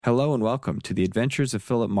Hello and welcome to the Adventures of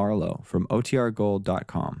Philip Marlowe from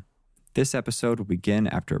OTRGold.com. This episode will begin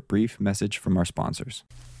after a brief message from our sponsors.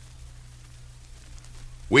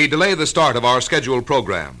 We delay the start of our scheduled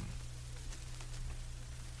program.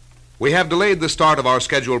 We have delayed the start of our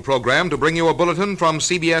scheduled program to bring you a bulletin from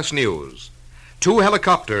CBS News. 2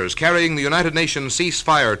 helicopters carrying the United Nations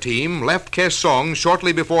ceasefire team left Kaesong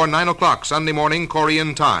shortly before 9 o'clock Sunday morning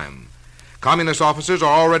Korean time. Communist officers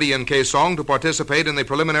are already in Kaesong to participate in the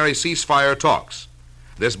preliminary ceasefire talks.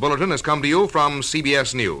 This bulletin has come to you from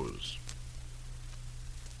CBS News.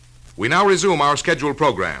 We now resume our scheduled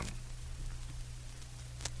program.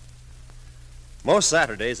 Most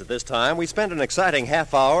Saturdays at this time, we spend an exciting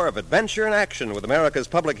half hour of adventure and action with America's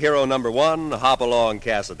public hero number 1, Hop-Along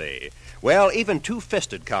Cassidy. Well, even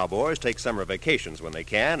two-fisted cowboys take summer vacations when they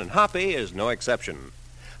can, and Hoppy is no exception.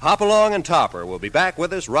 Hop-Along and Topper will be back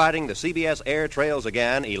with us riding the CBS air trails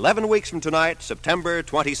again 11 weeks from tonight, September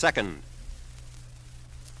 22nd.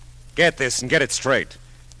 Get this and get it straight.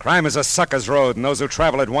 Crime is a sucker's road, and those who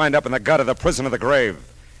travel it wind up in the gut of the prison of the grave.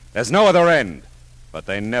 There's no other end, but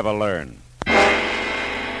they never learn.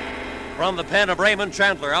 From the pen of Raymond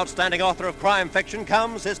Chandler, outstanding author of crime fiction,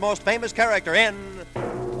 comes his most famous character in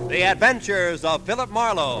The Adventures of Philip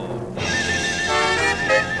Marlowe.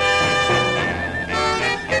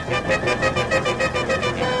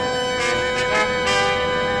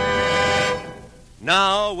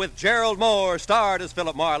 Now, with Gerald Moore starred as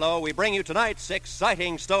Philip Marlowe, we bring you tonight's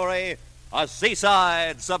exciting story, A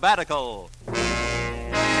Seaside Sabbatical.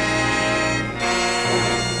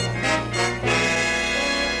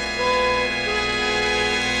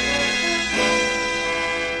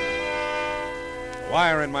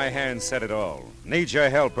 Wire in my hand said it all. Need your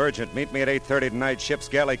help, urgent. Meet me at 8:30 tonight, Ship's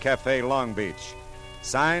Galley Cafe, Long Beach.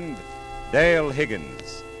 Signed, Dale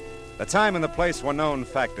Higgins. The time and the place were known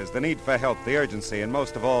factors. The need for help, the urgency, and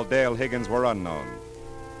most of all, Dale Higgins were unknown.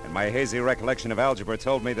 And my hazy recollection of algebra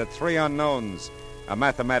told me that 3 unknowns are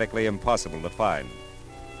mathematically impossible to find.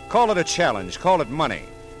 Call it a challenge, call it money,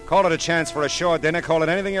 call it a chance for a shore dinner, call it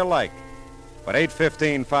anything you like. But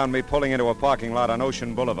 8:15 found me pulling into a parking lot on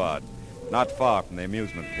Ocean Boulevard, not far from the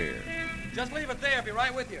amusement pier. Just leave it there. I'll be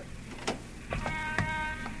right with you.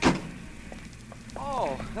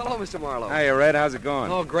 Oh, hello, Mr. Marlowe. Hiya, Red. How's it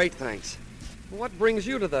going? Oh, great, thanks. What brings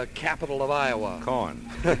you to the capital of Iowa? Corn.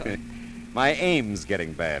 My aim's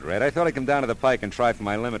getting bad, Red. I thought I'd come down to the Pike and try for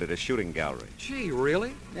my limit at a shooting gallery. Gee,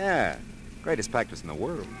 really? Yeah. Greatest practice in the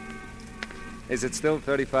world. Is it still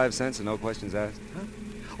 35 cents and no questions asked? Huh?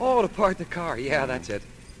 Oh, to park the car. Yeah, that's it.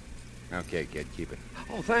 Okay, kid, keep it.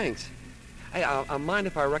 Oh, thanks. Hey, mind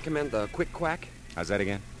if I recommend the Quick Quack? How's that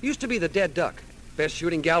again? Used to be the Dead Duck. Best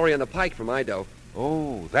shooting gallery on the Pike for my dough.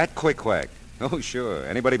 Oh, that Quick Quack. Oh, sure.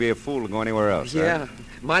 Anybody be a fool to go anywhere else, Yeah, right?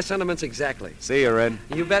 My sentiments exactly. See you, Red.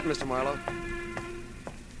 You bet, Mr. Marlowe.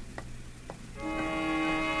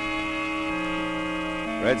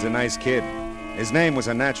 Red's a nice kid. His name was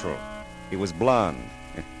a natural. He was blonde.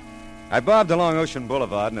 I bobbed along Ocean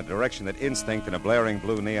Boulevard in a direction that instinct and a blaring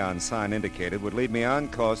blue neon sign indicated would lead me on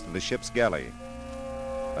course to the ship's galley.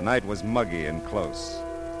 The night was muggy and close.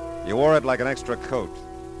 You wore it like an extra coat.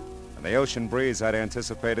 And the ocean breeze I'd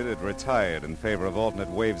anticipated had retired in favor of alternate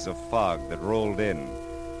waves of fog that rolled in,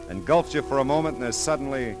 engulfed you for a moment and as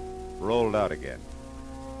suddenly rolled out again.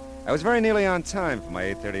 I was very nearly on time for my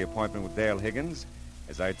 8:30 appointment with Dale Higgins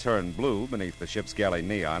as I turned blue beneath the ship's galley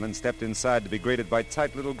neon and stepped inside to be greeted by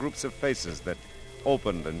tight little groups of faces that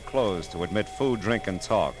opened and closed to admit food, drink, and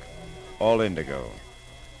talk, all indigo.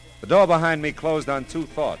 The door behind me closed on 2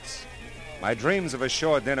 thoughts. My dreams of a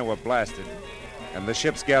shore dinner were blasted, and the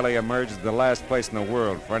ship's galley emerged as the last place in the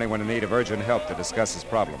world for anyone in need of urgent help to discuss his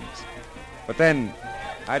problems. But then,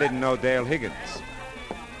 I didn't know Dale Higgins.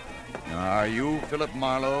 Are you Philip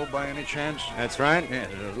Marlowe by any chance? That's right. Yeah,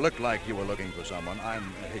 it looked like you were looking for someone.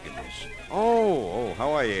 I'm Higgins. Oh,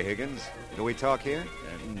 how are you, Higgins? Do we talk here?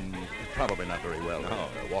 Probably not very well. No.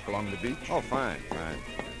 Walk along the beach? Oh, fine.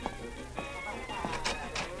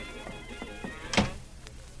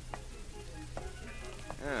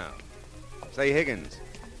 Oh. Say, Higgins,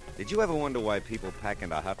 did you ever wonder why people pack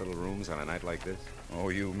into hot little rooms on a night like this? Oh,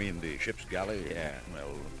 you mean the ship's galley? Yeah.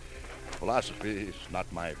 Well, philosophy is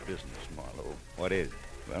not my business, Marlowe. What is?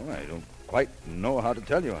 Well, I don't quite know how to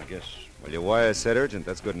tell you, I guess. Well, your wire said urgent.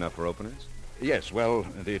 That's good enough for openers. Yes, well,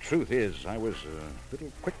 the truth is, I was a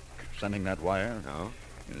little quick sending that wire. Oh?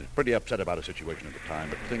 I was pretty upset about a situation at the time,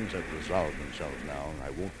 but things have resolved themselves now, and I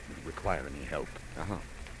won't require any help. Uh-huh.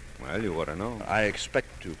 Well, you ought to know. I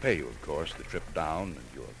expect to pay you, of course, the trip down and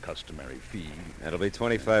your customary fee. That'll be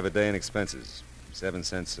 $25 a day in expenses. 7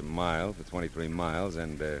 cents a mile for 23 miles,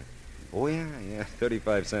 and Oh, yeah.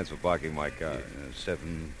 35 cents for parking my car.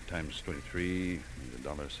 7 times 23,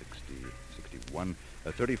 $1.60, 61,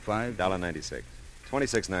 35. $1.96.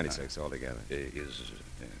 $26.96 altogether. Is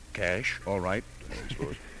cash all right, I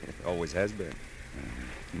suppose? Always has been.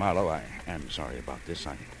 Marlowe, I am sorry about this.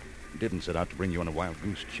 I didn't set out to bring you on a wild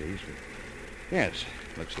goose chase. But yes,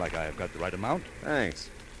 looks like I have got the right amount. Thanks.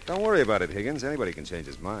 Don't worry about it, Higgins. Anybody can change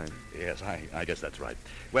his mind. Yes, I guess that's right.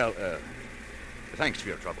 Well, thanks for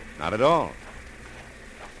your trouble. Not at all.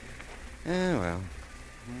 Yeah, well.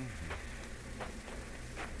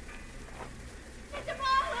 Mr.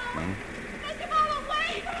 Marlowe! Mr. Marlowe,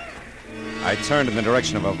 wait! I turned in the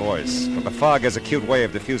direction of her voice, but the fog has a cute way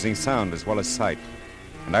of diffusing sound as well as sight.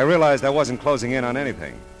 And I realized I wasn't closing in on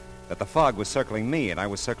anything, that the fog was circling me and I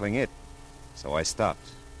was circling it. So I stopped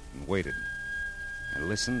and waited. I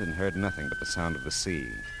listened and heard nothing but the sound of the sea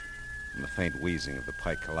and the faint wheezing of the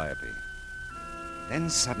pike calliope. Then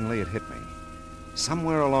suddenly it hit me.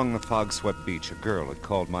 Somewhere along the fog-swept beach, a girl had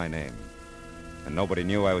called my name. And nobody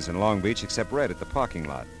knew I was in Long Beach except Red at the parking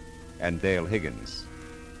lot and Dale Higgins.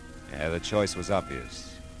 Yeah, the choice was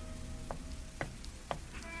obvious.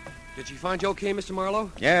 Did she find you okay, Mr. Marlowe?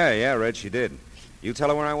 Yeah, Red, she did. You tell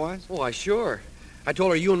her where I was? Oh, I sure. I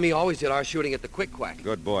told her you and me always did our shooting at the Quick Quack.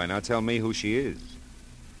 Good boy. Now tell me who she is.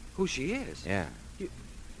 Who she is? Yeah.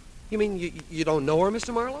 You mean you don't know her,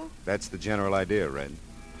 Mr. Marlowe? That's the general idea, Red.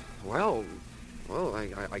 Well,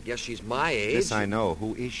 I guess she's my age. This I know.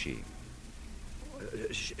 Who is she?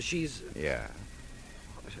 She's... Yeah.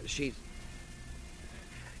 She's...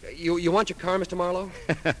 You want your car, Mr. Marlowe?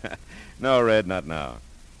 No, Red, not now.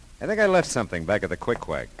 I think I left something back at the Quick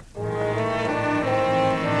Quack.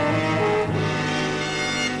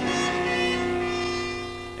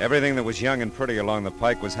 Everything that was young and pretty along the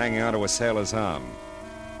pike was hanging onto a sailor's arm.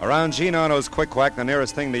 Around Gene Arno's Quick Quack, the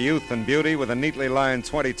nearest thing to youth and beauty were the neatly lined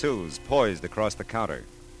 22s poised across the counter.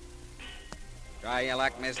 Try your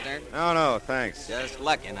luck, mister. No, thanks. Just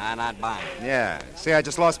looking, not buying. Yeah. See, I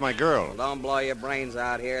just lost my girl. Well, don't blow your brains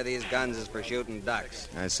out here. These guns is for shooting ducks.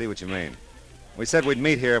 I see what you mean. We said we'd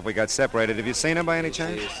meet here if we got separated. Have you seen her by any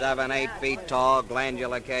chance? She's 7, 8 feet tall,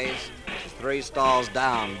 glandular case. She's 3 stalls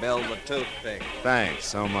down, built with toothpick. Thanks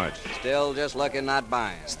so much. Still just looking, not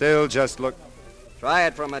buying. Still just look... Try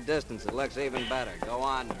it from a distance. It looks even better. Go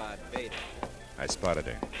on, bud. Beat it. I spotted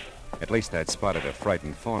her. At least I'd spotted a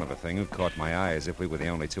frightened fawn of a thing who caught my eye as if we were the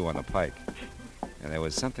only two on the pike. And there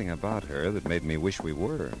was something about her that made me wish we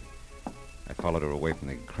were. I followed her away from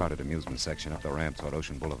the crowded amusement section up the ramp toward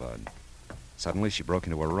Ocean Boulevard. Suddenly, she broke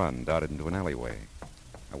into a run, darted into an alleyway.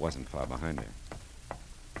 I wasn't far behind her.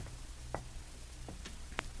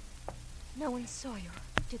 No one saw you,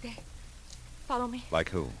 did they? Follow me. Like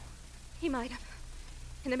who? He might have.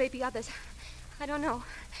 And there may be others. I don't know.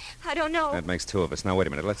 That makes 2 of us. Now, wait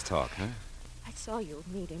a minute. Let's talk, huh? I saw you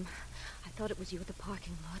meet him. I thought it was you at the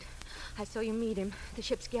parking lot. I saw you meet him, the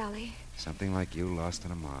ship's galley. Something like you lost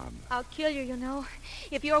in a mob. I'll kill you, you know.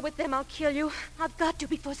 If you're with them, I'll kill you. I've got to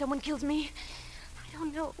before someone kills me. I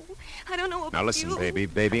don't know about Now, listen, you.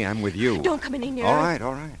 baby, I'm with you. Don't come any nearer. All right.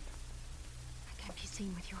 I can't be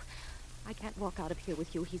seen with you. I can't walk out of here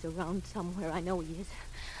with you. He's around somewhere. I know he is.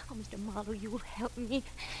 Oh, Mr. Marlowe, you'll help me.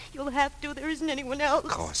 You'll have to. There isn't anyone else.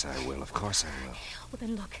 Of course I will. Well,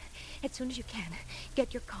 then look. As soon as you can,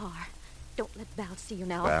 get your car. Don't let Val see you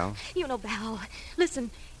now. Val? You know Val.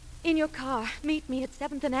 Listen, in your car. Meet me at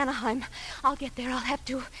 7th and Anaheim. I'll get there. I'll have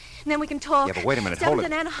to. And then we can talk. Yeah, but wait a minute. 7th Hold it.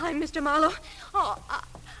 and Anaheim, Mr. Marlowe. Oh,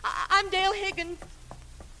 I'm Dale Higgins.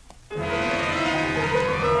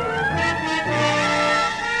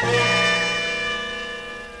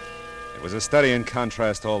 It was a study in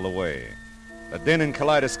contrast all the way. The din and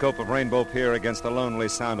kaleidoscope of Rainbow Pier against the lonely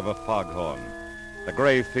sound of a foghorn. The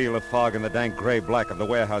gray feel of fog and the dank gray-black of the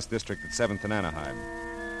warehouse district at 7th and Anaheim.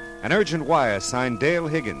 An urgent wire signed Dale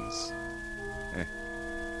Higgins.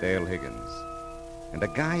 Dale Higgins. And a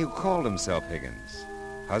guy who called himself Higgins.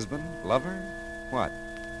 Husband? Lover? What?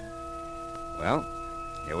 Well,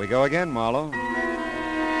 here we go again, Marlowe.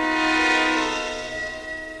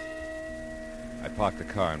 I parked the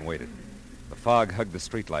car and waited. The fog hugged the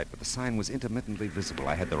streetlight, but the sign was intermittently visible.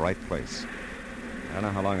 I had the right place. I don't know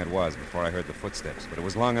how long it was before I heard the footsteps, but it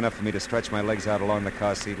was long enough for me to stretch my legs out along the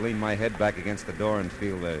car seat, lean my head back against the door, and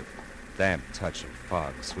feel the damp touch of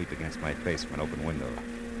fog sweep against my face from an open window.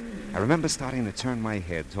 I remember starting to turn my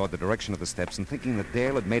head toward the direction of the steps and thinking that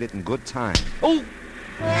Dale had made it in good time. Oh!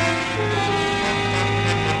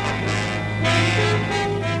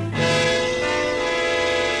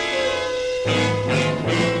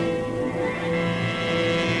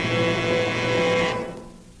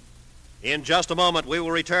 In just a moment, we will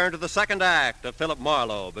return to the second act of Philip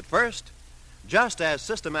Marlowe. But first, just as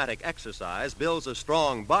systematic exercise builds a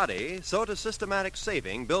strong body, so does systematic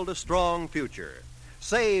saving build a strong future.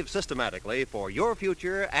 Save systematically for your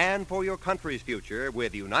future and for your country's future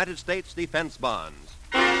with United States Defense Bonds.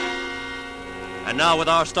 And now with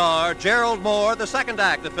our star, Gerald Moore, the second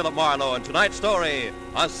act of Philip Marlowe, and tonight's story,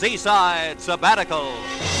 A Seaside Sabbatical.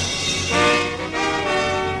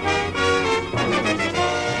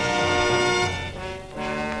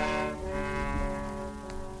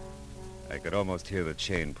 I could almost hear the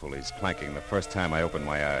chain pulleys clanking the first time I opened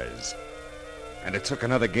my eyes. And it took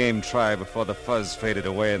another game try before the fuzz faded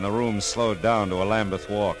away and the room slowed down to a Lambeth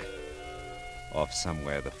walk. Off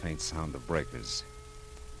somewhere, the faint sound of breakers.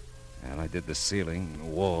 And I did the ceiling, the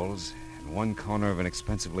walls, and one corner of an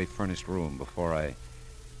expensively furnished room before I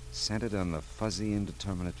centered on the fuzzy,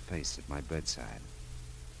 indeterminate face at my bedside.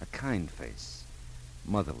 A kind face,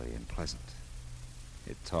 motherly and pleasant.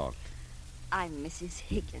 It talked. I'm Mrs.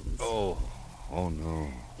 Higgins. Oh no.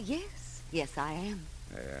 Yes, I am.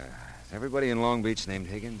 Is everybody in Long Beach named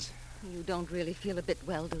Higgins? You don't really feel a bit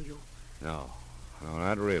well, do you? No,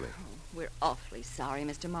 not really. Oh, we're awfully sorry,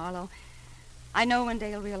 Mr. Marlowe. I know when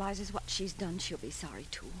Dale realizes what she's done, she'll be sorry,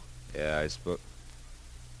 too. Yeah, I suppose.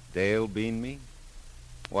 Dale bean me?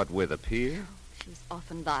 What, with a pier? She's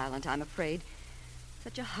often violent, I'm afraid.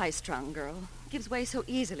 Such a high-strung girl. Gives way so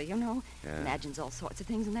easily, you know. Yeah. Imagines all sorts of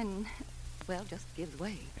things and then, well, just gives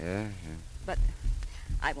way. Yeah. But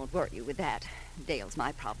I won't worry you with that. Dale's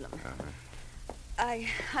my problem. I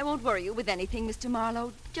won't worry you with anything, Mr.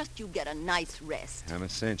 Marlowe. Just you get a nice rest. I'm a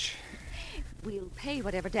cinch. We'll pay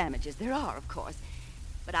whatever damages there are, of course.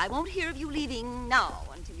 But I won't hear of you leaving now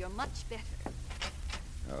until you're much better.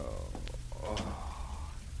 Oh.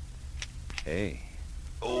 Hey.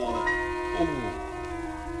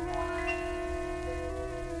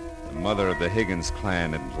 The mother of the Higgins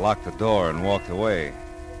clan had locked the door and walked away.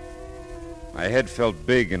 My head felt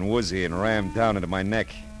big and woozy and rammed down into my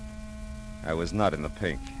neck. I was not in the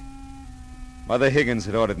pink. Mother Higgins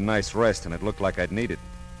had ordered a nice rest, and it looked like I'd need it.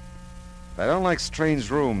 But I don't like strange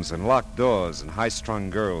rooms and locked doors and high-strung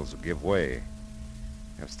girls who give way.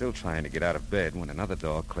 I was still trying to get out of bed when another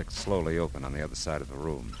door clicked slowly open on the other side of the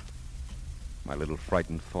room. My little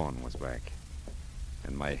frightened fawn was back,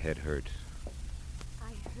 and my head hurt.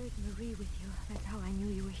 I heard Marie with you. That's how I knew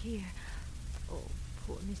you were here. Oh,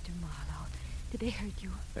 poor Mr. Marlowe. Did they hurt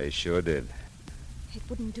you? They sure did. It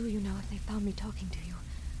wouldn't do, you know, if they found me talking to you.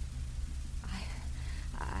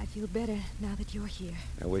 I feel better now that you're here.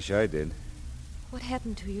 I wish I did. What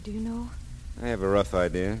happened to you, do you know? I have a rough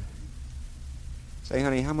idea. Say,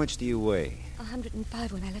 honey, how much do you weigh?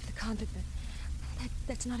 105 when I left the convent, but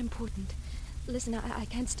that's not important. Listen, I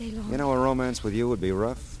can't stay long. You know, a romance with you would be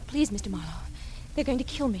rough. Please, Mr. Marlowe. They're going to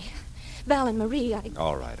kill me. Val and Marie,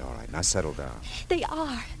 All right. Now settle down. They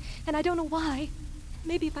are, and I don't know why.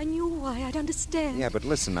 Maybe if I knew why, I'd understand. Yeah, but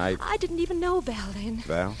listen, I didn't even know Val then.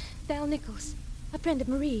 Val? Val Nichols, a friend of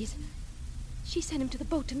Marie's. She sent him to the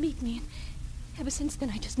boat to meet me, and ever since then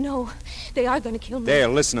I just know they are going to kill me. Dale,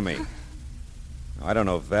 listen to me. I don't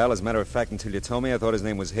know Val. As a matter of fact, until you told me, I thought his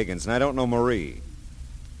name was Higgins, and I don't know Marie.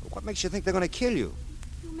 What makes you think they're going to kill you?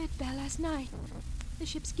 You met Val last night, the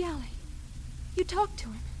ship's galley. You talked to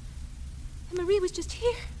him, and Marie was just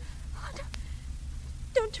here. Oh,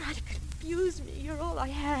 don't try to confuse me. You're all I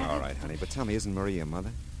have. All right, honey, but tell me, isn't Marie your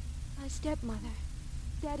mother? My stepmother.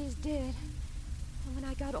 Daddy's dead. And when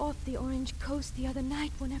I got off the Orange Coast the other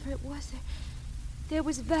night, whenever it was, there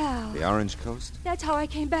was Val. The Orange Coast? That's how I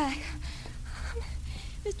came back.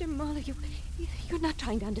 Mr. Marlowe, you're not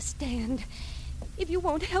trying to understand. If you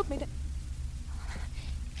won't help me, then...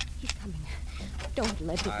 He's coming. Don't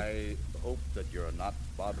let him... I hope that you're not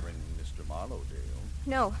bothering Mr. Marlowe, Dale.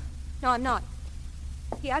 No, I'm not.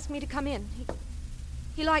 He asked me to come in.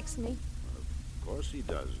 He likes me. Of course he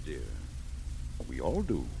does, dear. We all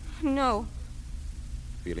do. No.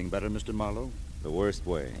 Feeling better, Mr. Marlowe? The worst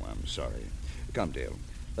way. Oh, I'm sorry. Come, Dale.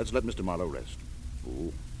 Let's let Mr. Marlowe rest.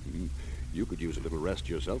 Oh, you could use a little rest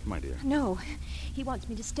yourself, my dear. No. He wants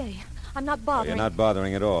me to stay. I'm not Oh, bothering. you're not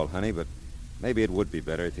bothering at all, honey, but maybe it would be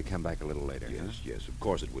better if you come back a little later. Yes, huh? yes, of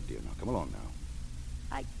course it would, dear. Now, come along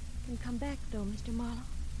now. I can come back, though, Mr. Marlowe.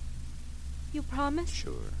 You promise?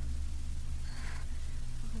 Sure.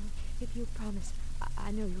 If you promise,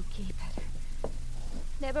 I know you'll keep it.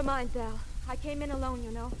 Never mind, Val. I came in alone,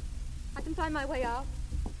 you know. I can find my way out.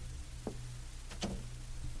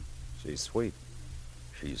 She's sweet.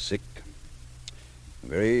 She's sick. A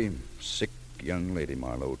very sick young lady,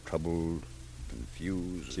 Marlowe. Troubled,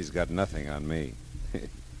 confused. She's got nothing on me.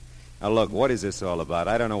 Now, look, what is this all about?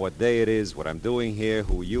 I don't know what day it is, what I'm doing here,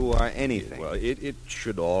 who you are, anything. Well, it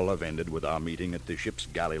should all have ended with our meeting at the ship's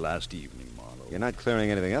galley last evening, Marlowe. You're not clearing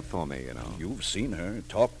anything up for me, you know. You've seen her,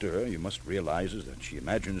 talked to her. You must realize that she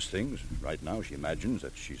imagines things. Right now, she imagines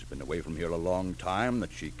that she's been away from here a long time,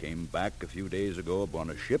 that she came back a few days ago upon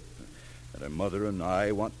a ship, that her mother and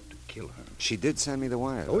I want to kill her. She did send me the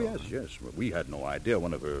wire, Oh, though. yes. Well, we had no idea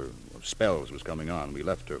one of her spells was coming on. We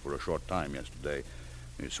left her for a short time yesterday.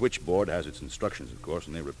 The switchboard has its instructions, of course,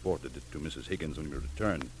 and they reported it to Mrs. Higgins when we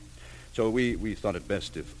returned. So we thought it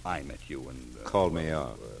best if I met you and... Called me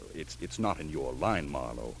up. It's not in your line,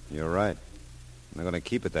 Marlowe. You're right. I'm going to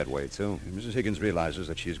keep it that way, too. Mrs. Higgins realizes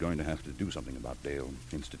that she's going to have to do something about Dale.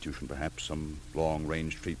 Institution, perhaps, some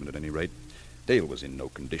long-range treatment at any rate. Dale was in no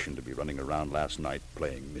condition to be running around last night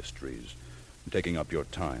playing mysteries, taking up your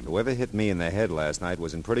time. Whoever hit me in the head last night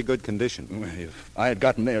was in pretty good condition. Well, if I had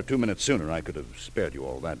gotten there 2 minutes sooner, I could have spared you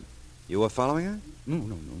all that. You were following her?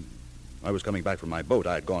 No. I was coming back from my boat.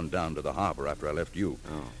 I had gone down to the harbor after I left you.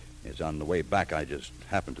 Oh. It's on the way back, I just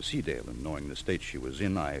happened to see Dale, and knowing the state she was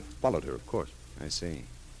in, I followed her, of course. I see.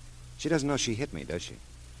 She doesn't know she hit me, does she?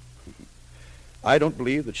 I don't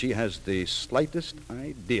believe that she has the slightest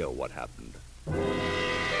idea what happened.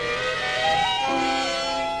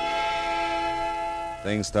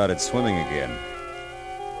 Things started swimming again.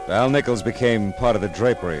 Val Nichols became part of the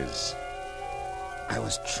draperies. I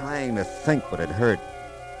was trying to think, but it hurt.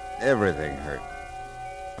 Everything hurt.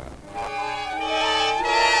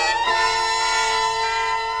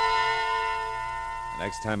 The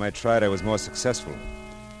next time I tried, I was more successful.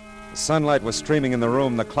 The sunlight was streaming in the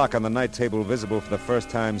room. The clock on the night table, visible for the first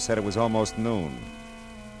time, said it was almost noon.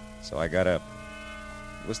 So I got up.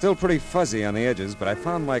 It was still pretty fuzzy on the edges, but I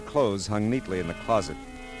found my clothes hung neatly in the closet.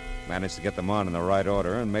 Managed to get them on in the right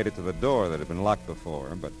order and made it to the door that had been locked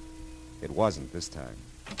before, but it wasn't this time.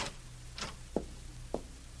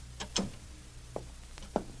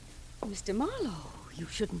 Mr. Marlowe, you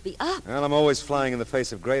shouldn't be up. Well, I'm always flying in the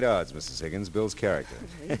face of great odds, Mrs. Higgins. Bill's character.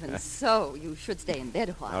 Even so, you should stay in bed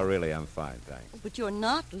a while. Oh, really, I'm fine, thanks. But you're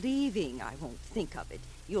not leaving. I won't think of it.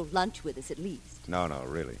 You'll lunch with us at least. No,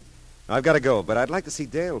 really. I've got to go, but I'd like to see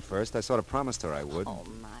Dale first. I sort of promised her I would. Oh,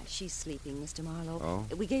 my. She's sleeping, Mr. Marlowe. Oh?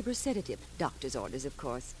 We gave her a sedative. Doctor's orders, of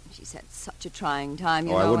course. She's had such a trying time,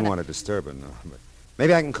 you Oh, know. I wouldn't want to disturb her, no. But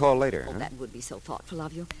maybe I can call later. Oh, huh? that would be so thoughtful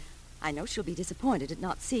of you. I know she'll be disappointed at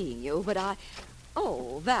not seeing you, but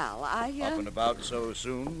Oh, Val, Up and about so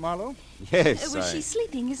soon, Marlowe? Yes, She's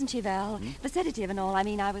sleeping, isn't she, Val? The sedative and all. I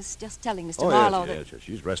mean, I was just telling Mr. Oh, Marlowe yes.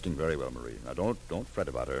 She's resting very well, Marie. Now, don't fret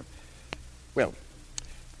about her. Well,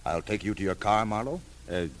 I'll take you to your car, Marlowe.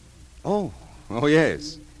 Oh,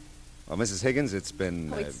 yes. Well, Mrs. Higgins, it's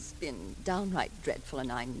been... It's been downright dreadful,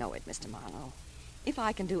 and I know it, Mr. Marlowe. If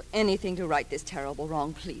I can do anything to right this terrible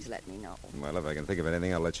wrong, please let me know. Well, if I can think of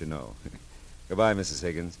anything, I'll let you know. Goodbye, Mrs.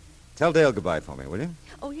 Higgins. Tell Dale goodbye for me, will you?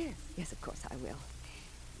 Oh, yes. Yes, of course I will.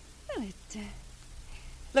 Well, it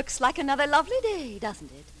looks like another lovely day,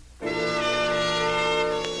 doesn't it?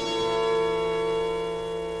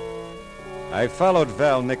 I followed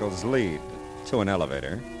Val Nichols' lead to an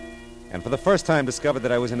elevator, and for the first time discovered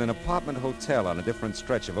that I was in an apartment hotel on a different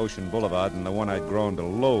stretch of Ocean Boulevard than the one I'd grown to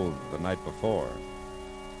loathe the night before.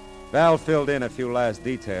 Val filled in a few last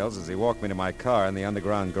details as he walked me to my car in the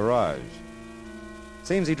underground garage.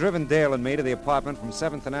 Seems he'd driven Dale and me to the apartment from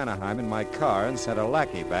 7th and Anaheim in my car and sent a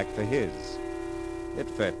lackey back for his. It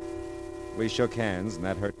fit. We shook hands, and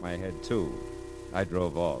that hurt my head, too. I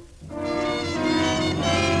drove off.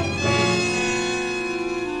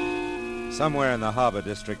 Somewhere in the harbor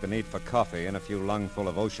district, the need for coffee and a few lungful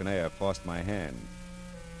of ocean air forced my hand.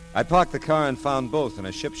 I parked the car and found both in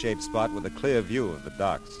a ship-shaped spot with a clear view of the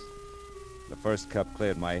docks. The first cup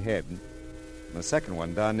cleared my head, and the second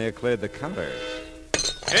one down near cleared the counter.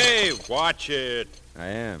 Hey, watch it. I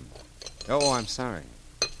am. Oh, I'm sorry.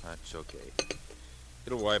 That's okay.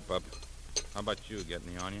 It'll wipe up. How about you? Get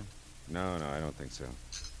any on you? No, I don't think so.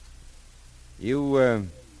 You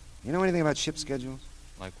know anything about ship schedules?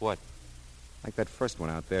 Like what? Like that first one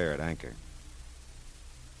out there at anchor.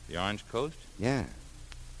 The Orange Coast? Yeah.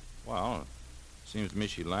 Well, seems to me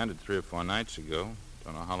she landed 3 or 4 nights ago.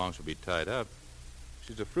 Don't know how long she'll be tied up.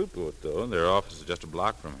 She's a fruit boat, though. Their office is just a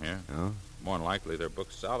block from here. Oh? More than likely, they're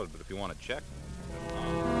booked solid, but if you want to check...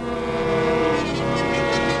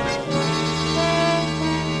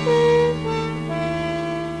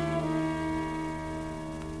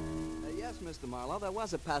 Yes, Mr. Marlowe, there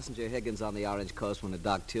was a passenger Higgins on the Orange Coast when it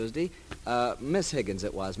docked Tuesday. Miss Higgins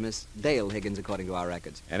it was. Miss Dale Higgins, according to our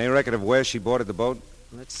records. Any record of where she boarded the boat?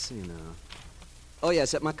 Let's see now. Oh,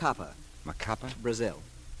 yes, at Macapa, Macapa? Brazil.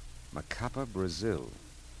 Macapa, Brazil.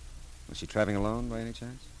 Was she traveling alone by any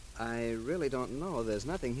chance? I really don't know. There's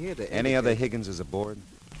nothing here to Any indicate... other Higginses aboard?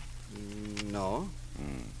 No.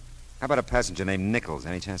 How about a passenger named Nichols?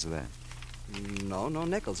 Any chance of that? No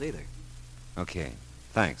Nichols either. Okay.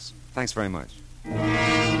 Thanks. Thanks very much.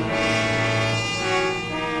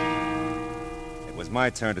 It was my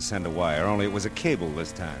turn to send a wire, only it was a cable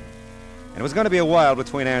this time. And it was going to be a while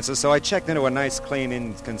between answers, so I checked into a nice, clean,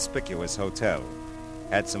 inconspicuous hotel.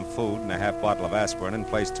 Had some food and a half bottle of aspirin and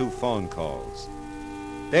placed 2 phone calls.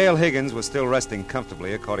 Dale Higgins was still resting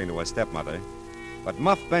comfortably, according to her stepmother. But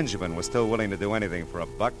Muff Benjamin was still willing to do anything for a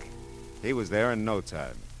buck. He was there in no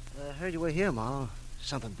time. I heard you were here, Marlowe.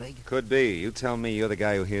 Something big? Could be. You tell me. You're the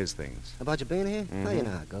guy who hears things. About you being here? Mm-hmm. Well, you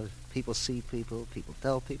know how it goes. People see people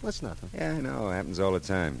tell people. It's nothing. Yeah, I know. It happens all the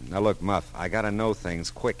time. Now, look, Muff, I gotta know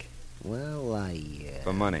things quick. Well,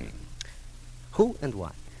 For money. Who and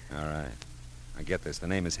what? All right. I get this. The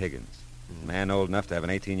name is Higgins. A man old enough to have an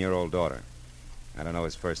 18-year-old daughter. I don't know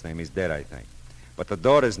his first name. He's dead, I think. But the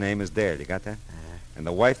daughter's name is Dale. You got that? And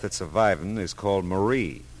the wife that survived him is called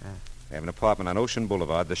Marie. They have an apartment on Ocean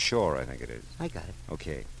Boulevard, the Shore, I think it is. I got it.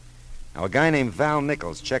 Okay. Now, a guy named Val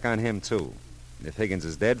Nichols, check on him, too. And if Higgins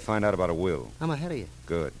is dead, find out about a will. I'm ahead of you.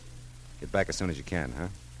 Good. Get back as soon as you can, huh?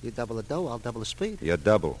 You double the dough, I'll double the speed. You're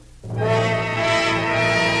double.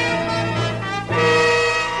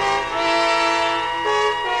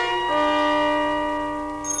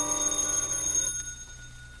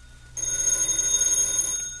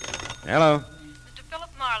 Hello. Mr. Philip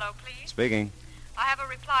Marlowe, please. Speaking. I have a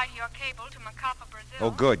reply to your cable to Macapa, Brazil. Oh,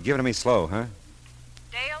 good. Give it to me slow, huh?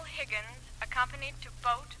 Dale Higgins, accompanied to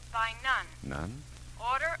boat by nun. None?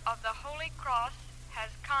 Order of the Holy Cross has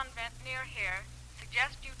convent near here.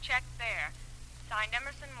 Suggest you check there. Signed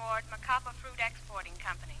Emerson Ward, Macapa Fruit Exporting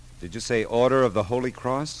Company. Did you say Order of the Holy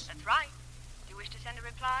Cross? That's right. Do you wish to send a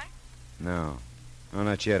reply? No. Oh,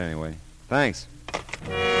 not yet, anyway. Thanks.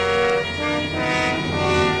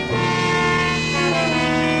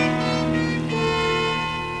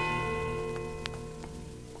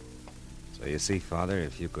 So you see, Father,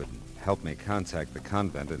 if you could help me contact the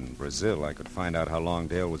convent in Brazil, I could find out how long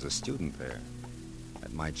Dale was a student there.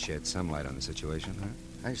 That might shed some light on the situation,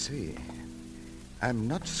 huh? I see. I'm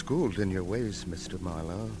not schooled in your ways, Mr.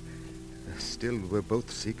 Marlowe. Still, we're both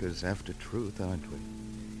seekers after truth, aren't we?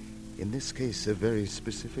 In this case, a very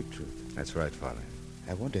specific truth. That's right, Father.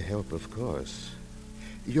 I want to help, of course.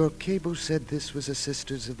 Your cable said this was a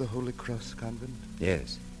Sisters of the Holy Cross convent?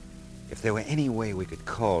 Yes. If there were any way we could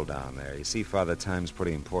call down there. You see, Father, time's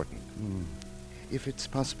pretty important. If it's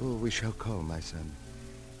possible, we shall call, my son.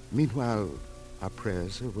 Meanwhile, our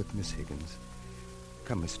prayers are with Miss Higgins.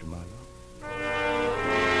 Come, Mr. Marlowe.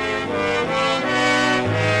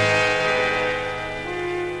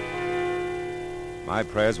 My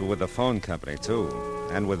prayers were with the phone company, too.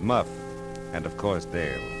 And with Muff. And, of course,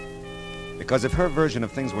 Dale. Because if her version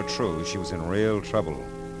of things were true, she was in real trouble.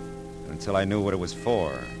 And until I knew what it was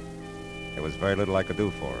for, there was very little I could do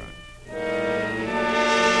for her.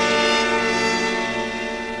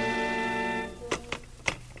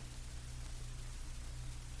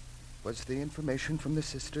 Was the information from the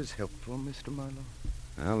sisters helpful, Mr. Marlowe?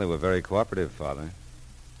 Well, they were very cooperative, Father.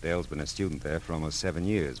 Dale's been a student there for almost 7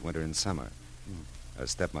 years, winter and summer. Her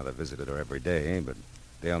stepmother visited her every day, but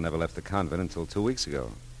Dale never left the convent until 2 weeks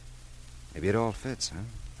ago. Maybe it all fits, huh?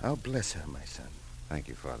 I'll bless her, my son. Thank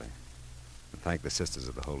you, Father. And thank the Sisters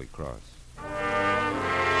of the Holy Cross.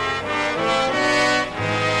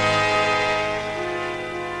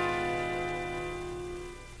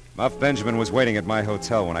 Muff Benjamin was waiting at my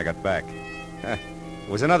hotel when I got back. It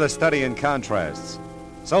was another study in contrasts.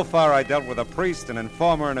 So far, I dealt with a priest, an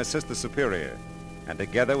informer, and a sister superior. And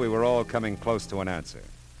together, we were all coming close to an answer.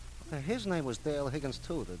 His name was Dale Higgins,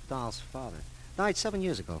 too, the doll's father. Died 7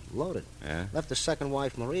 years ago, loaded. Yeah? Left his second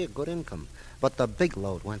wife, Marie, a good income. But the big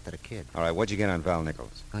load went to the kid. All right, what'd you get on Val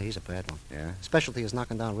Nichols? Oh, he's a bad one. Yeah? Specialty is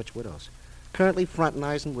knocking down rich widows. Currently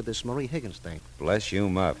fraternizing with this Marie Higgins thing. Bless you,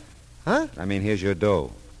 Muff. Huh? I mean, here's your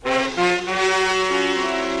dough.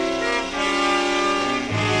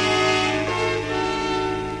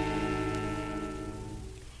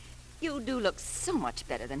 You do look so much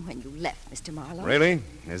better than when you left, Mr. Marlowe. Really?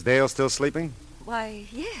 Is Dale still sleeping? Why,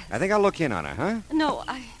 yes. I think I'll look in on her, huh? No,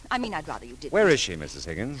 I mean, I'd rather you didn't. Where is she, Mrs.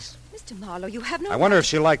 Higgins? Mr. Marlowe, you have no... I wonder if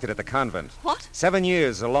she liked it at the convent. What? 7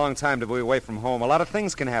 years is a long time to be away from home. A lot of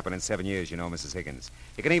things can happen in 7 years, you know, Mrs. Higgins.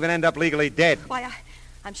 You can even end up legally dead. Why,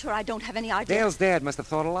 I'm sure I don't have any idea. Dale's dad must have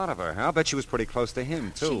thought a lot of her. I'll bet she was pretty close to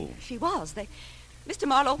him, too. She was. Mr.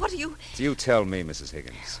 Marlowe, what are you... You tell me, Mrs.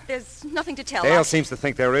 Higgins. There's nothing to tell. Dale seems to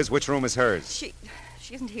think there is. Which room is hers? She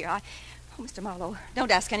isn't here. Oh, Mr. Marlowe, don't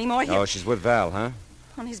ask any more. Oh, she's with Val, huh?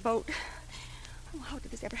 On his boat. Oh, how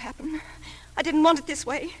did this ever happen? I didn't want it this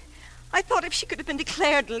way. I thought if she could have been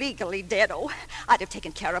declared legally dead, I'd have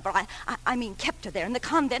taken care of her. I mean, kept her there in the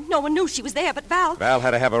convent. No one knew she was there but Val. Val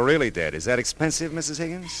had to have her really dead. Is that expensive, Mrs.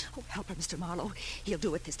 Higgins? Oh, help her, Mr. Marlowe. He'll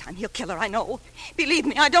do it this time. He'll kill her, I know. Believe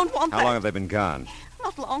me, I don't want that. How long have they been gone?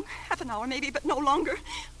 Not long. Half an hour, maybe, but no longer.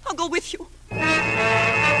 I'll go with you.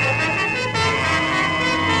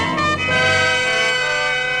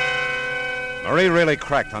 Marie really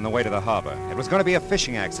cracked on the way to the harbor. It was going to be a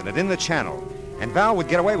fishing accident in the channel. And Val would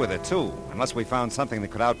get away with it, too, unless we found something that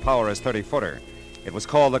could outpower his 30-footer. It was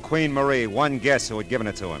called the Queen Marie, one guess who had given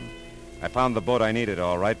it to him. I found the boat I needed,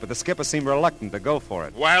 all right, but the skipper seemed reluctant to go for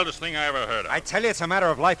it. Wildest thing I ever heard of. I tell you, it's a matter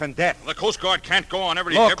of life and death. The Coast Guard can't go on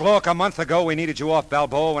every... Look, a month ago we needed you off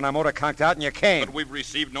Balboa when our motor conked out and you came. But we've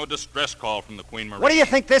received no distress call from the Queen Marie. What do you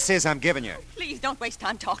think this is I'm giving you? Please don't waste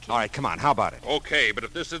time talking. All right, come on, how about it? Okay, but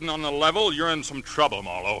if this isn't on the level, you're in some trouble,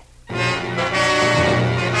 Marlowe.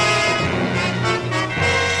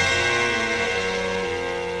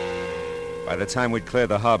 By the time we'd cleared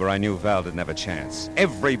the harbor, I knew Val didn't have a chance.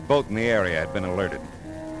 Every boat in the area had been alerted.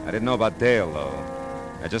 I didn't know about Dale,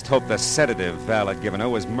 though. I just hoped the sedative Val had given her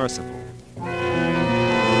was merciful.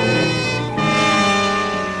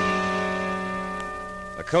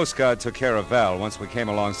 The Coast Guard took care of Val once we came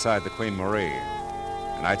alongside the Queen Marie,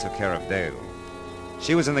 and I took care of Dale.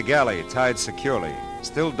 She was in the galley, tied securely.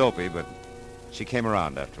 Still dopey, but she came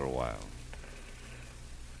around after a while.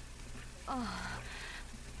 Oh,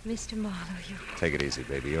 Mr. Marlowe, you... Take it easy,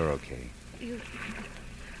 baby. You're okay.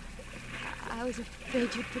 I was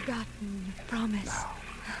afraid you'd forgotten your promise. No.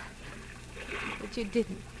 But you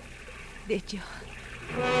didn't, did you?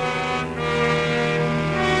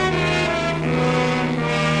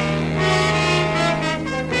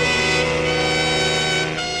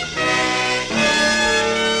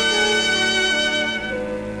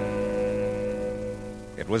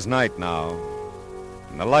 It was night now,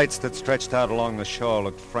 and the lights that stretched out along the shore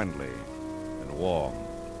looked friendly and warm.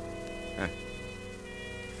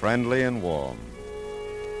 Friendly and warm.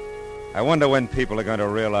 I wonder when people are going to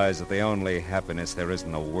realize that the only happiness there is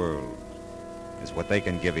in the world is what they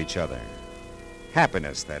can give each other.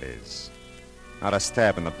 Happiness, that is. Not a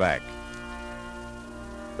stab in the back.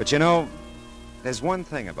 But you know, there's one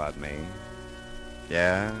thing about me.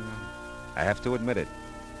 Yeah, I have to admit it.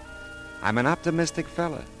 I'm an optimistic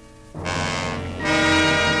fella.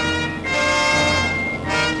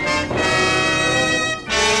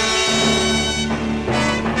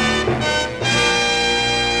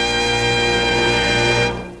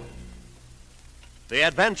 The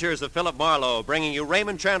Adventures of Philip Marlowe, bringing you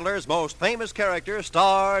Raymond Chandler's most famous character,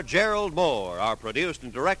 star Gerald Moore, are produced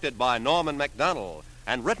and directed by Norman MacDonald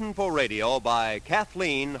and written for radio by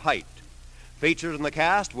Kathleen Height. Featured in the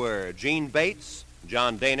cast were Gene Bates,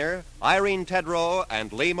 John Daner, Irene Tedrow,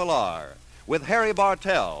 and Lee Millar, with Harry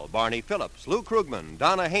Bartell, Barney Phillips, Lou Krugman,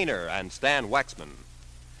 Donna Hayner, and Stan Waxman.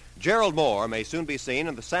 Gerald Moore may soon be seen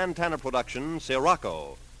in the Santana production,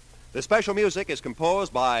 Sirocco. The special music is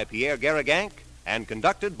composed by Pierre Garrigank and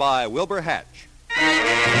conducted by Wilbur Hatch.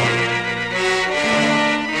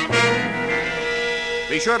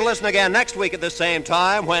 Be sure to listen again next week at the same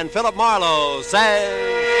time when Philip Marlowe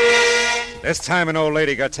says... This time an old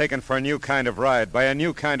lady got taken for a new kind of ride by a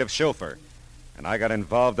new kind of chauffeur, and I got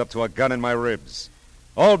involved up to a gun in my ribs.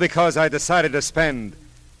 All because I decided to spend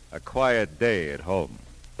a quiet day at home.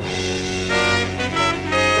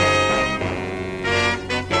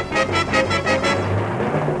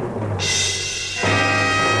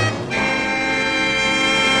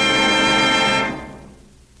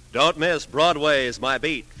 Don't miss Broadway's My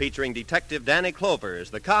Beat, featuring Detective Danny Clovers,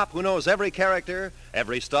 the cop who knows every character,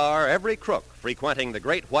 every star, every crook frequenting the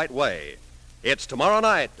Great White Way. It's tomorrow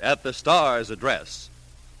night at the Star's address.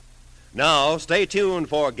 Now, stay tuned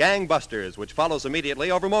for Gangbusters, which follows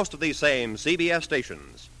immediately over most of these same CBS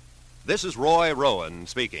stations. This is Roy Rowan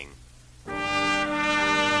speaking.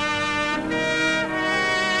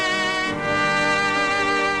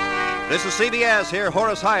 This is CBS. Hear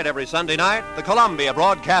Horace Hyde every Sunday night, the Columbia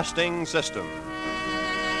Broadcasting System.